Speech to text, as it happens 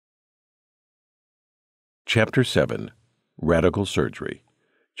Chapter 7, Radical Surgery,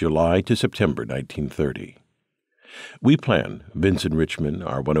 July to September 1930. "We plan," Vincent Richmond,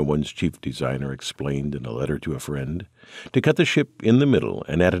 R101's chief designer, explained in a letter to a friend, "to cut the ship in the middle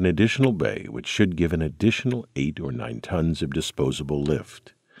and add an additional bay which should give an additional 8 or 9 tons of disposable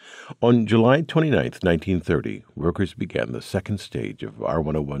lift." On July 29, 1930, workers began the second stage of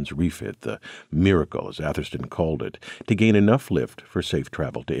R101's refit, the miracle, as Atherstone called it, to gain enough lift for safe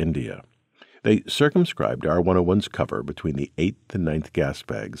travel to India. They circumscribed R101's cover between the 8th and 9th gas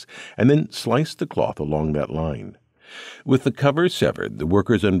bags, and then sliced the cloth along that line. With the cover severed, the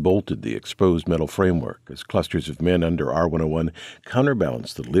workers unbolted the exposed metal framework as clusters of men under R101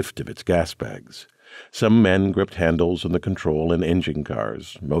 counterbalanced the lift of its gas bags. Some men gripped handles on the control and engine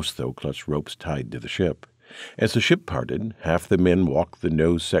cars, most though clutched ropes tied to the ship. As the ship parted, half the men walked the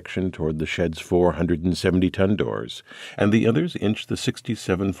nose section toward the shed's 470-ton doors, and the others inched the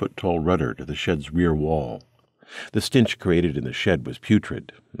 67-foot-tall rudder to the shed's rear wall. The stench created in the shed was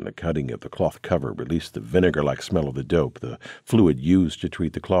putrid, and the cutting of the cloth cover released the vinegar-like smell of the dope, the fluid used to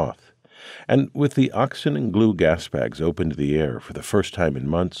treat the cloth. And with the oxygen and glue gas bags open to the air for the first time in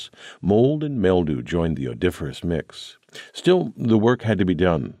months, mold and mildew joined the odoriferous mix. Still, the work had to be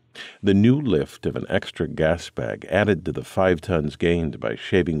done. The new lift of an extra gas bag, added to the 5 tons gained by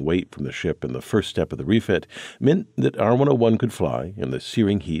shaving weight from the ship in the first step of the refit, meant that R101 could fly in the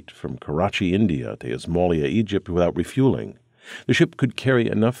searing heat from Karachi, India, to Ismailia, Egypt, without refueling. The ship could carry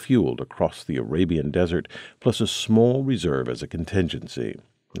enough fuel to cross the Arabian desert, plus a small reserve as a contingency.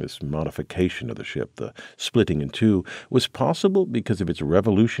 This modification of the ship, the splitting in two, was possible because of its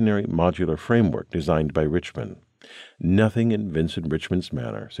revolutionary modular framework designed by Richmond. Nothing in Vincent Richmond's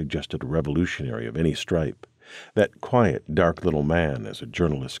manner suggested a revolutionary of any stripe. That quiet, dark little man, as a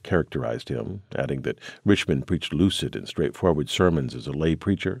journalist characterized him, adding that Richmond preached lucid and straightforward sermons as a lay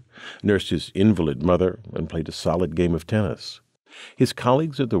preacher, nursed his invalid mother, and played a solid game of tennis. His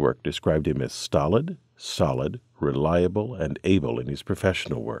colleagues at the work described him as stolid, solid, reliable, and able in his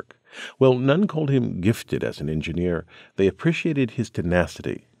professional work. While none called him gifted as an engineer, they appreciated his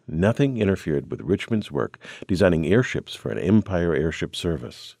tenacity. Nothing interfered with Richmond's work designing airships for an Empire airship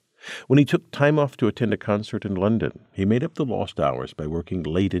service. When he took time off to attend a concert in London, he made up the lost hours by working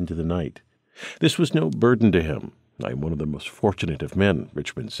late into the night. This was no burden to him. "I am one of the most fortunate of men,"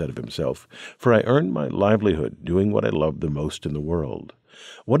 Richmond said of himself, "for I earned my livelihood doing what I loved the most in the world."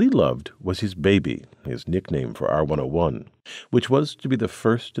 What he loved was his baby, his nickname for R101, which was to be the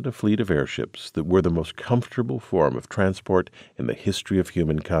first in a fleet of airships that were the most comfortable form of transport in the history of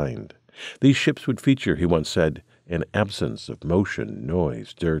humankind. These ships would feature, he once said, an absence of motion,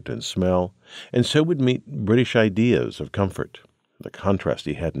 noise, dirt, and smell, and so would meet British ideas of comfort. The contrast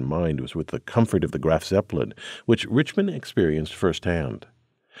he had in mind was with the comfort of the Graf Zeppelin, which Richmond experienced firsthand.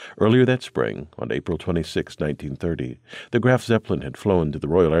 Earlier that spring, on April 26, 1930, the Graf Zeppelin had flown to the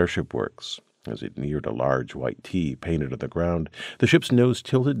Royal Airship Works. As it neared a large white T painted on the ground, the ship's nose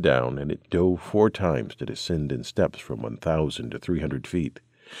tilted down, and it dove 4 times to descend in steps from 1,000 to 300 feet.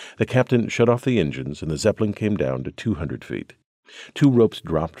 The captain shut off the engines, and the Zeppelin came down to 200 feet. 2 ropes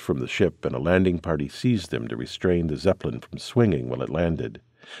dropped from the ship, and a landing party seized them to restrain the Zeppelin from swinging while it landed.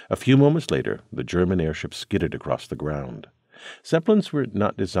 A few moments later, the German airship skidded across the ground. Zeppelins were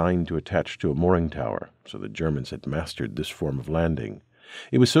not designed to attach to a mooring tower, so the Germans had mastered this form of landing.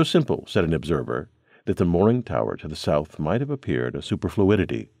 It was so simple, said an observer, that the mooring tower to the south might have appeared a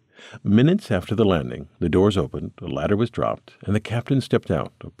superfluidity. Minutes after the landing, the doors opened, a ladder was dropped, and the captain stepped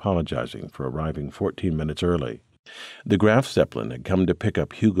out, apologizing for arriving 14 minutes early. The Graf Zeppelin had come to pick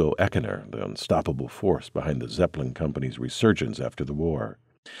up Hugo Eckener, the unstoppable force behind the Zeppelin Company's resurgence after the war.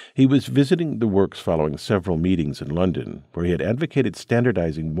 He was visiting the works following several meetings in London, where he had advocated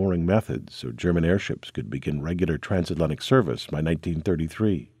standardizing mooring methods so German airships could begin regular transatlantic service by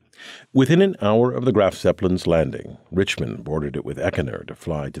 1933. Within an hour of the Graf Zeppelin's landing, Richmond boarded it with Eckener to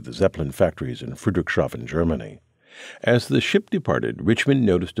fly to the Zeppelin factories in Friedrichshafen, Germany. As the ship departed, Richmond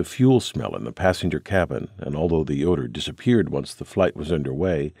noticed a fuel smell in the passenger cabin, and although the odor disappeared once the flight was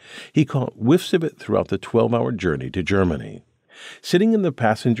underway, he caught whiffs of it throughout the 12-hour journey to Germany. Sitting in the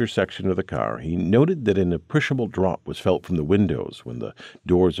passenger section of the car, he noted that an appreciable drop was felt from the windows when the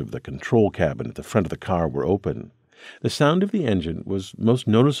doors of the control cabin at the front of the car were open. The sound of the engine was most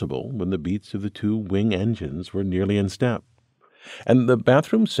noticeable when the beats of the 2 wing engines were nearly in step. And the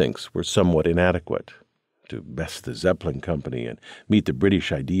bathroom sinks were somewhat inadequate. To best the Zeppelin Company and meet the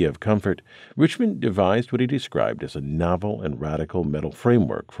British idea of comfort, Richmond devised what he described as a novel and radical metal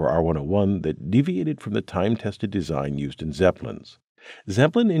framework for R101 that deviated from the time-tested design used in Zeppelins.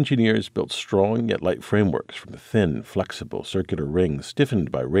 Zeppelin engineers built strong yet light frameworks from thin, flexible circular rings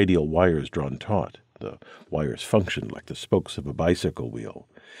stiffened by radial wires drawn taut. The wires functioned like the spokes of a bicycle wheel.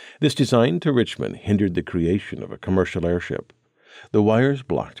 This design to Richmond hindered the creation of a commercial airship. The wires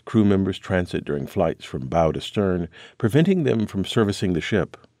blocked crew members' transit during flights from bow to stern, preventing them from servicing the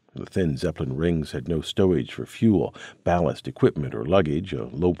ship. The thin Zeppelin rings had no stowage for fuel, ballast, equipment, or luggage, a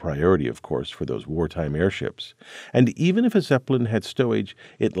low priority, of course, for those wartime airships. And even if a Zeppelin had stowage,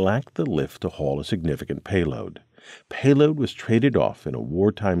 it lacked the lift to haul a significant payload. Payload was traded off in a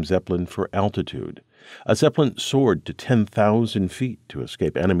wartime Zeppelin for altitude. A Zeppelin soared to 10,000 feet to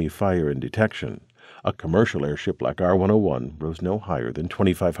escape enemy fire and detection. A commercial airship like R-101 rose no higher than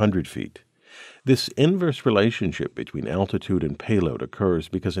 2,500 feet. This inverse relationship between altitude and payload occurs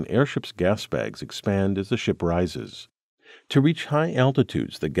because an airship's gas bags expand as the ship rises. To reach high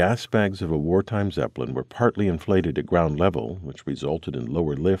altitudes, the gas bags of a wartime Zeppelin were partly inflated at ground level, which resulted in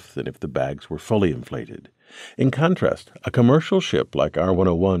lower lift than if the bags were fully inflated. In contrast, a commercial ship like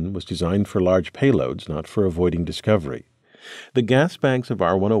R-101 was designed for large payloads, not for avoiding discovery. The gas bags of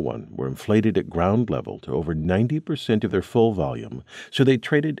R-101 were inflated at ground level to over 90% of their full volume, so they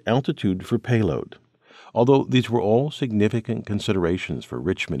traded altitude for payload. Although these were all significant considerations for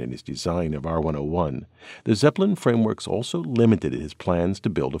Richmond in his design of R-101, the Zeppelin frameworks also limited his plans to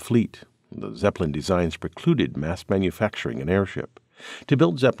build a fleet. The Zeppelin designs precluded mass manufacturing an airship. To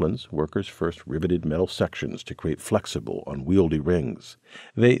build Zeppelins, workers first riveted metal sections to create flexible, unwieldy rings.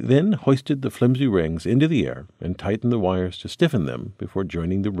 They then hoisted the flimsy rings into the air and tightened the wires to stiffen them before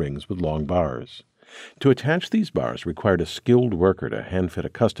joining the rings with long bars. To attach these bars required a skilled worker to hand-fit a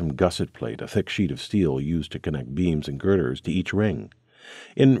custom gusset plate, a thick sheet of steel used to connect beams and girders to each ring.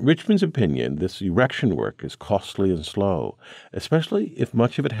 In Richmond's opinion, this erection work is costly and slow, especially if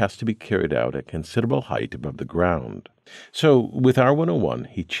much of it has to be carried out at considerable height above the ground. So, with R-101,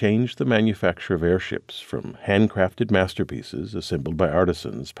 he changed the manufacture of airships from handcrafted masterpieces assembled by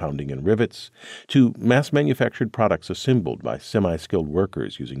artisans pounding in rivets to mass-manufactured products assembled by semi-skilled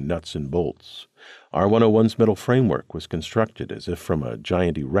workers using nuts and bolts. R-101's metal framework was constructed as if from a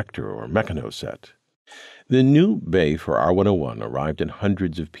giant erector or mechano set. The new bay for R-101 arrived in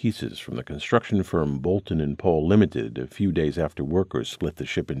hundreds of pieces from the construction firm Bolton & Pole Limited a few days after workers split the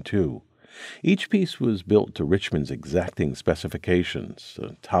ship in two. Each piece was built to Richmond's exacting specifications,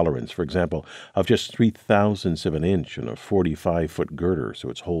 a tolerance, for example, of just 3/1000 of an inch and a 45-foot girder so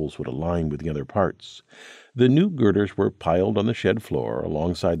its holes would align with the other parts. The new girders were piled on the shed floor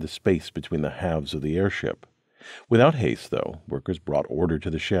alongside the space between the halves of the airship. Without haste, though, workers brought order to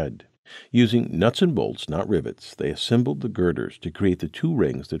the shed. Using nuts and bolts, not rivets, they assembled the girders to create the two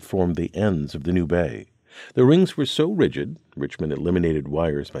rings that formed the ends of the new bay. The rings were so rigid, Richmond eliminated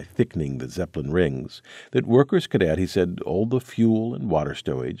wires by thickening the Zeppelin rings, that workers could add, he said, all the fuel and water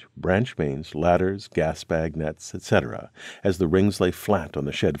stowage, branch mains, ladders, gas bag nets, etc., as the rings lay flat on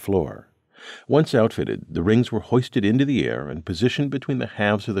the shed floor. Once outfitted, the rings were hoisted into the air and positioned between the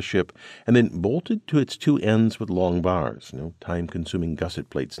halves of the ship and then bolted to its two ends with long bars, no time-consuming gusset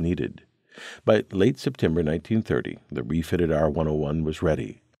plates needed. By late September 1930, the refitted R-101 was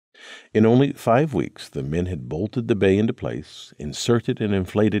ready. In only 5 weeks, the men had bolted the bay into place, inserted and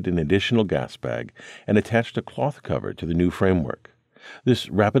inflated an additional gas bag, and attached a cloth cover to the new framework. This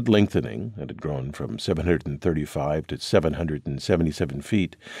rapid lengthening, that had grown from 735 to 777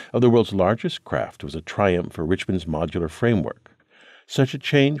 feet, of the world's largest craft was a triumph for Richmond's modular framework. Such a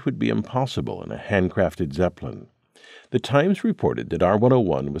change would be impossible in a handcrafted Zeppelin. The Times reported that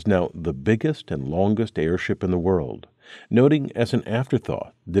R-101 was now the biggest and longest airship in the world, noting as an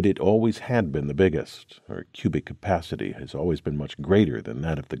afterthought that it always had been the biggest. Her cubic capacity has always been much greater than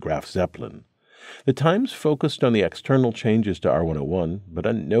that of the Graf Zeppelin. The Times focused on the external changes to R-101, but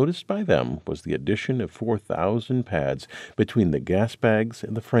unnoticed by them was the addition of 4,000 pads between the gas bags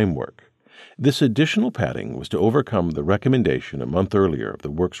and the framework. This additional padding was to overcome the recommendation a month earlier of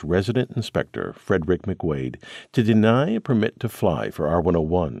the work's resident inspector, Frederick McWade, to deny a permit to fly for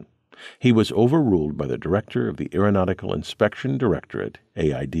R-101. He was overruled by the director of the Aeronautical Inspection Directorate,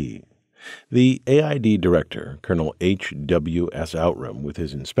 AID. The AID director, Colonel H.W.S. Outram, with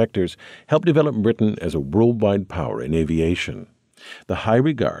his inspectors, helped develop Britain as a worldwide power in aviation. The high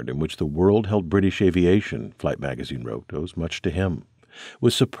regard in which the world held British aviation, Flight magazine wrote, owes much to him.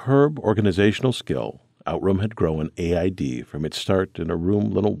 With superb organizational skill, Outram had grown AID from its start in a room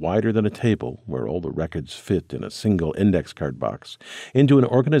little wider than a table, where all the records fit in a single index card box, into an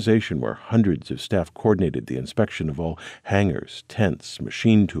organization where hundreds of staff coordinated the inspection of all hangars, tents,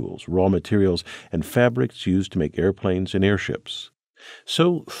 machine tools, raw materials, and fabrics used to make airplanes and airships.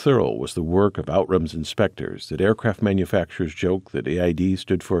 So thorough was the work of Outram's inspectors that aircraft manufacturers joke that AID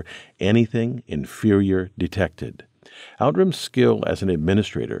stood for Anything Inferior Detected. Outram's skill as an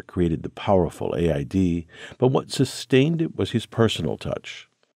administrator created the powerful AID, but what sustained it was his personal touch.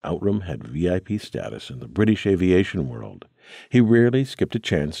 Outram had VIP status in the British aviation world. He rarely skipped a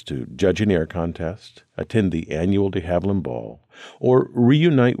chance to judge an air contest, attend the annual de Havilland Ball, or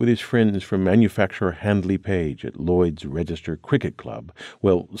reunite with his friends from manufacturer Handley Page at Lloyd's Register Cricket Club,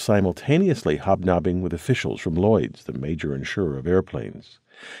 while simultaneously hobnobbing with officials from Lloyd's, the major insurer of airplanes.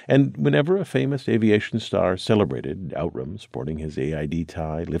 And whenever a famous aviation star celebrated, Outram, sporting his AID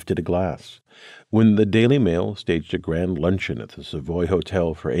tie, lifted a glass. When the Daily Mail staged a grand luncheon at the Savoy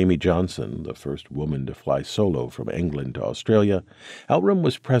Hotel for Amy Johnson, the first woman to fly solo from England to Australia, Outram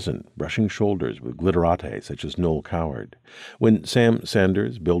was present, brushing shoulders with glitterati such as Noel Coward. When Sam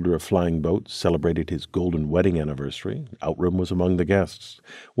Sanders, builder of flying boats, celebrated his golden wedding anniversary, Outram was among the guests.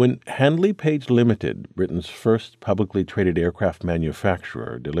 When Handley Page Limited, Britain's first publicly traded aircraft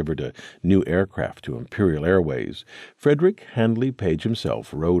manufacturer, delivered a new aircraft to Imperial Airways, Frederick Handley Page himself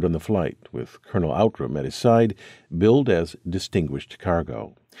rode on the flight, with Colonel Outram at his side, billed as distinguished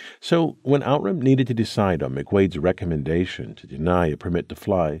cargo. So when Outram needed to decide on McWade's recommendation to deny a permit to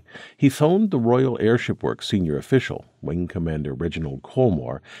fly, he phoned the Royal Airship Works senior official, Wing Commander Reginald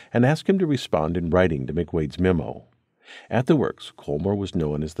Colmore, and asked him to respond in writing to McWade's memo. At the works, Colmore was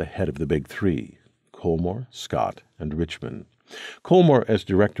known as the head of the Big Three: Colmore, Scott, and Richmond. Colmore, as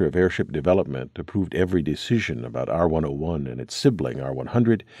Director of Airship Development, approved every decision about R-101 and its sibling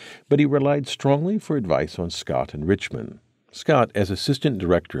R-100, but he relied strongly for advice on Scott and Richmond. Scott, as Assistant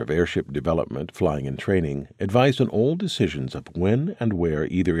Director of Airship Development, Flying and Training, advised on all decisions of when and where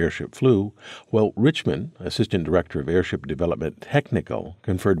either airship flew, while Richmond, Assistant Director of Airship Development Technical,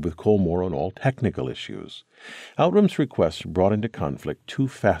 conferred with Colmore on all technical issues. Outram's requests brought into conflict two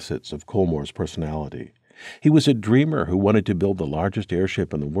facets of Colmore's personality. He was a dreamer who wanted to build the largest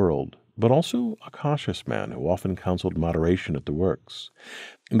airship in the world, but also a cautious man who often counseled moderation at the works.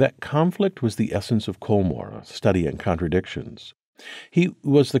 That conflict was the essence of Colmore, a study in contradictions. He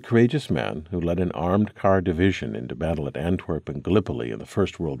was the courageous man who led an armed car division into battle at Antwerp and Gallipoli in the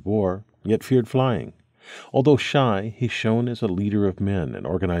First World War, yet feared flying. Although shy, he shone as a leader of men and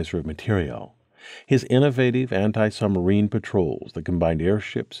organizer of material. His innovative anti-submarine patrols that combined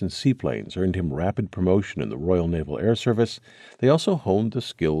airships and seaplanes earned him rapid promotion in the Royal Naval Air Service. They also honed the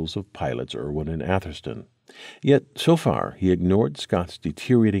skills of pilots Irwin and Atherstone. Yet, so far, he ignored Scott's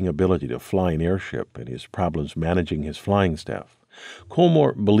deteriorating ability to fly an airship and his problems managing his flying staff.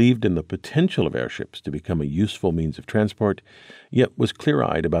 Colmore believed in the potential of airships to become a useful means of transport, yet was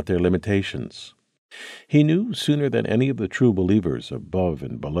clear-eyed about their limitations. He knew sooner than any of the true believers above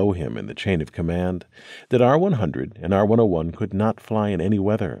and below him in the chain of command that R-100 and R-101 could not fly in any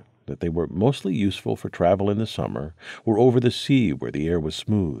weather, that they were mostly useful for travel in the summer or over the sea where the air was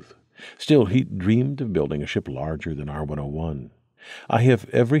smooth. Still, he dreamed of building a ship larger than R-101. "I have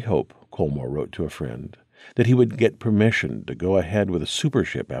every hope," Colmore wrote to a friend, that he would get permission to go ahead with a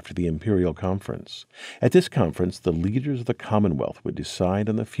supership after the Imperial Conference. At this conference, the leaders of the Commonwealth would decide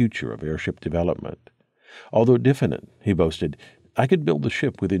on the future of airship development. Although diffident, he boasted, "I could build the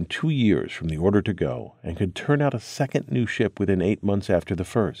ship within 2 years from the order to go, and could turn out a second new ship within 8 months after the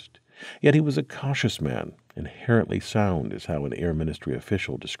first." Yet he was a cautious man, inherently sound is how an Air Ministry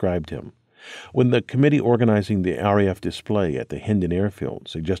official described him. When the committee organizing the RAF display at the Hendon Airfield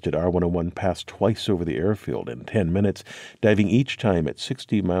suggested R-101 pass twice over the airfield in 10 minutes, diving each time at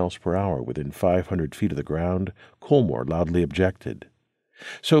 60 miles per hour within 500 feet of the ground, Colmore loudly objected.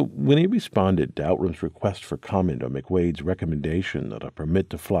 So when he responded to Outram's request for comment on McWade's recommendation that a permit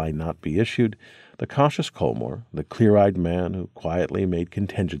to fly not be issued, the cautious Colmore, the clear-eyed man who quietly made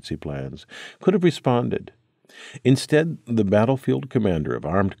contingency plans, could have responded. Instead, the battlefield commander of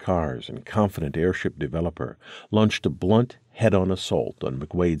armed cars and confident airship developer launched a blunt, head-on assault on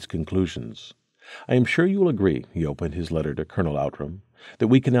McWade's conclusions. "I am sure you will agree," he opened his letter to Colonel Outram, "that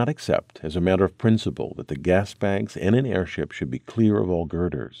we cannot accept, as a matter of principle, that the gas bags in an airship should be clear of all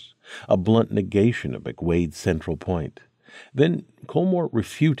girders, a blunt negation of McWade's central point." Then Colmore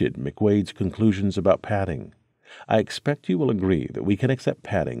refuted McWade's conclusions about padding. "I expect you will agree that we can accept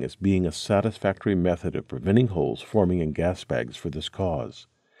padding as being a satisfactory method of preventing holes forming in gas bags for this cause."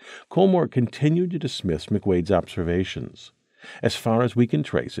 Colmore continued to dismiss McWade's observations. "As far as we can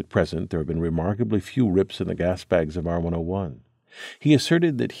trace at present, there have been remarkably few rips in the gas bags of R-101. He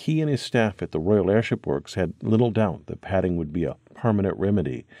asserted that he and his staff at the Royal Airship Works had little doubt that padding would be a permanent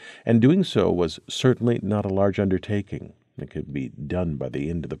remedy, and doing so was certainly not a large undertaking. It could be done by the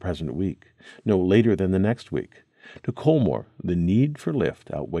end of the present week, no later than the next week. To Colmore, the need for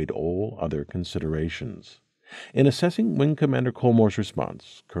lift outweighed all other considerations. In assessing Wing Commander Colmore's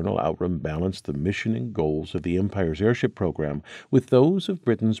response, Colonel Outram balanced the mission and goals of the Empire's airship program with those of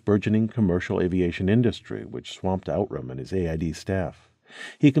Britain's burgeoning commercial aviation industry, which swamped Outram and his AID staff.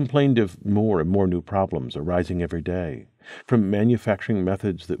 He complained of more and more new problems arising every day, from manufacturing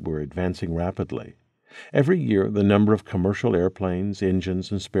methods that were advancing rapidly. Every year, the number of commercial airplanes,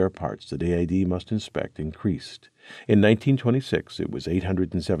 engines, and spare parts that AID must inspect increased. In 1926, it was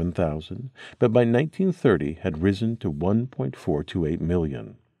 807,000, but by 1930 had risen to 1.428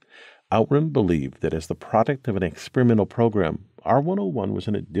 million. Outram believed that as the product of an experimental program, R101 was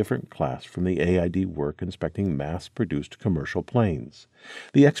in a different class from the AID work inspecting mass-produced commercial planes.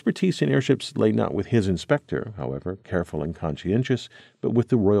 The expertise in airships lay not with his inspector, however careful and conscientious, but with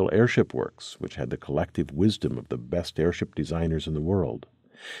the Royal Airship Works, which had the collective wisdom of the best airship designers in the world.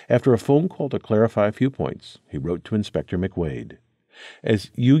 After a phone call to clarify a few points, he wrote to Inspector McWade, "As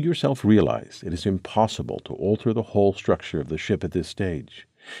you yourself realize, it is impossible to alter the whole structure of the ship at this stage."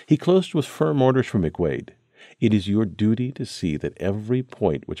 He closed with firm orders from McWade. "It is your duty to see that every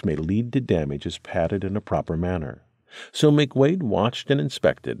point which may lead to damage is padded in a proper manner." So McWade watched and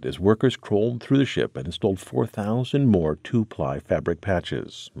inspected as workers crawled through the ship and installed 4,000 more 2-ply fabric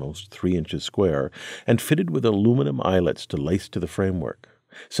patches, most 3 inches square, and fitted with aluminum eyelets to lace to the framework.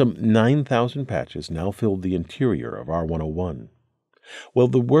 Some 9,000 patches now filled the interior of R101. While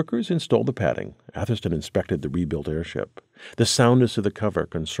the workers installed the padding, Atherstone inspected the rebuilt airship. The soundness of the cover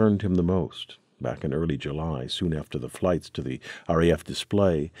concerned him the most. Back in early July, soon after the flights to the RAF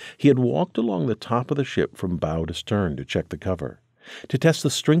display, he had walked along the top of the ship from bow to stern to check the cover. To test the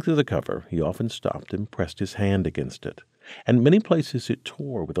strength of the cover, he often stopped and pressed his hand against it. And many places it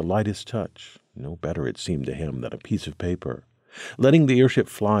tore with the lightest touch. No better, it seemed to him, than a piece of paper. Letting the airship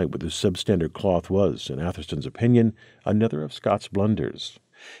fly with the substandard cloth was, in Atherstone's opinion, another of Scott's blunders.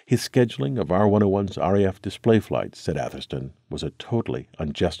 His scheduling of R101's RAF display flights, said Atherstone, was a totally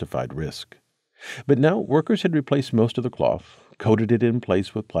unjustified risk. But now workers had replaced most of the cloth, coated it in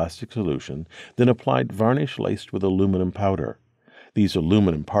place with plastic solution, then applied varnish laced with aluminum powder. These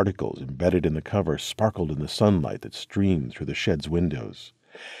aluminum particles embedded in the cover sparkled in the sunlight that streamed through the shed's windows.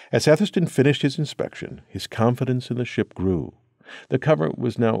 As Atherstone finished his inspection, his confidence in the ship grew. The cover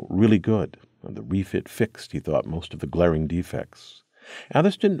was now really good, and the refit fixed, he thought, most of the glaring defects.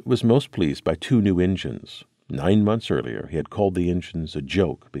 Atherstone was most pleased by 2 new engines. 9 months earlier, he had called the engines a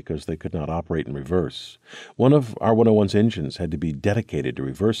joke because they could not operate in reverse. One of R101's engines had to be dedicated to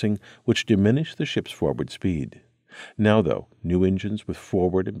reversing, which diminished the ship's forward speed. Now, though, new engines with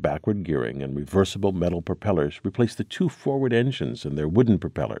forward and backward gearing and reversible metal propellers replaced the 2 forward engines and their wooden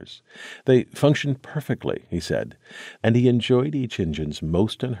propellers. They functioned perfectly, he said, and he enjoyed each engine's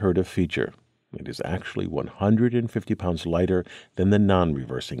most unheard-of feature. It is actually 150 pounds lighter than the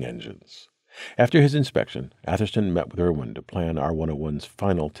non-reversing engines. After his inspection, Atherstone met with Irwin to plan R101's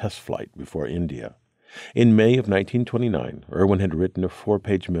final test flight before India. In May of 1929, Irwin had written a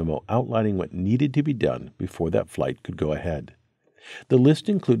 4-page memo outlining what needed to be done before that flight could go ahead. The list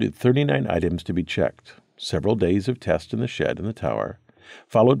included 39 items to be checked, several days of tests in the shed and the tower,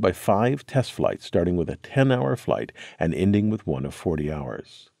 followed by 5 test flights starting with a 10-hour flight and ending with one of 40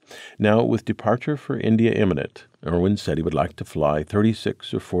 hours. Now, with departure for India imminent, Irwin said he would like to fly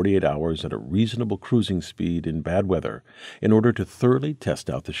 36 or 48 hours at a reasonable cruising speed in bad weather in order to thoroughly test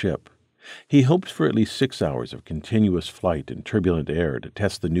out the ship. He hoped for at least 6 hours of continuous flight in turbulent air to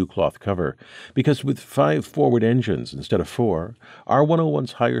test the new cloth cover, because with 5 forward engines instead of 4,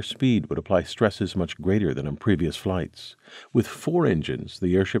 R101's higher speed would apply stresses much greater than on previous flights. With 4 engines,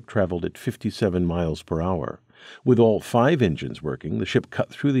 the airship traveled at 57 miles per hour. With all 5 engines working, the ship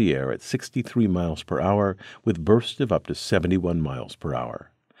cut through the air at 63 miles per hour, with bursts of up to 71 miles per hour.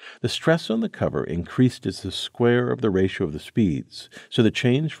 The stress on the cover increased as the square of the ratio of the speeds, so the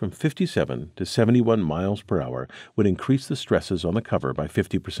change from 57 to 71 miles per hour would increase the stresses on the cover by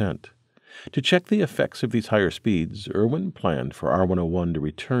 50%. To check the effects of these higher speeds, Irwin planned for R101 to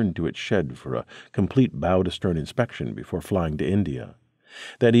return to its shed for a complete bow-to-stern inspection before flying to India.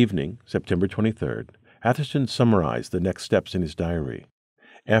 That evening, September 23rd, Atherstone summarized the next steps in his diary.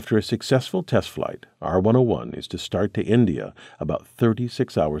 After a successful test flight, R101 is to start to India about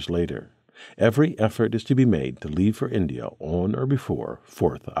 36 hours later. Every effort is to be made to leave for India on or before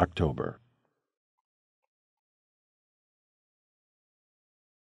 4th October.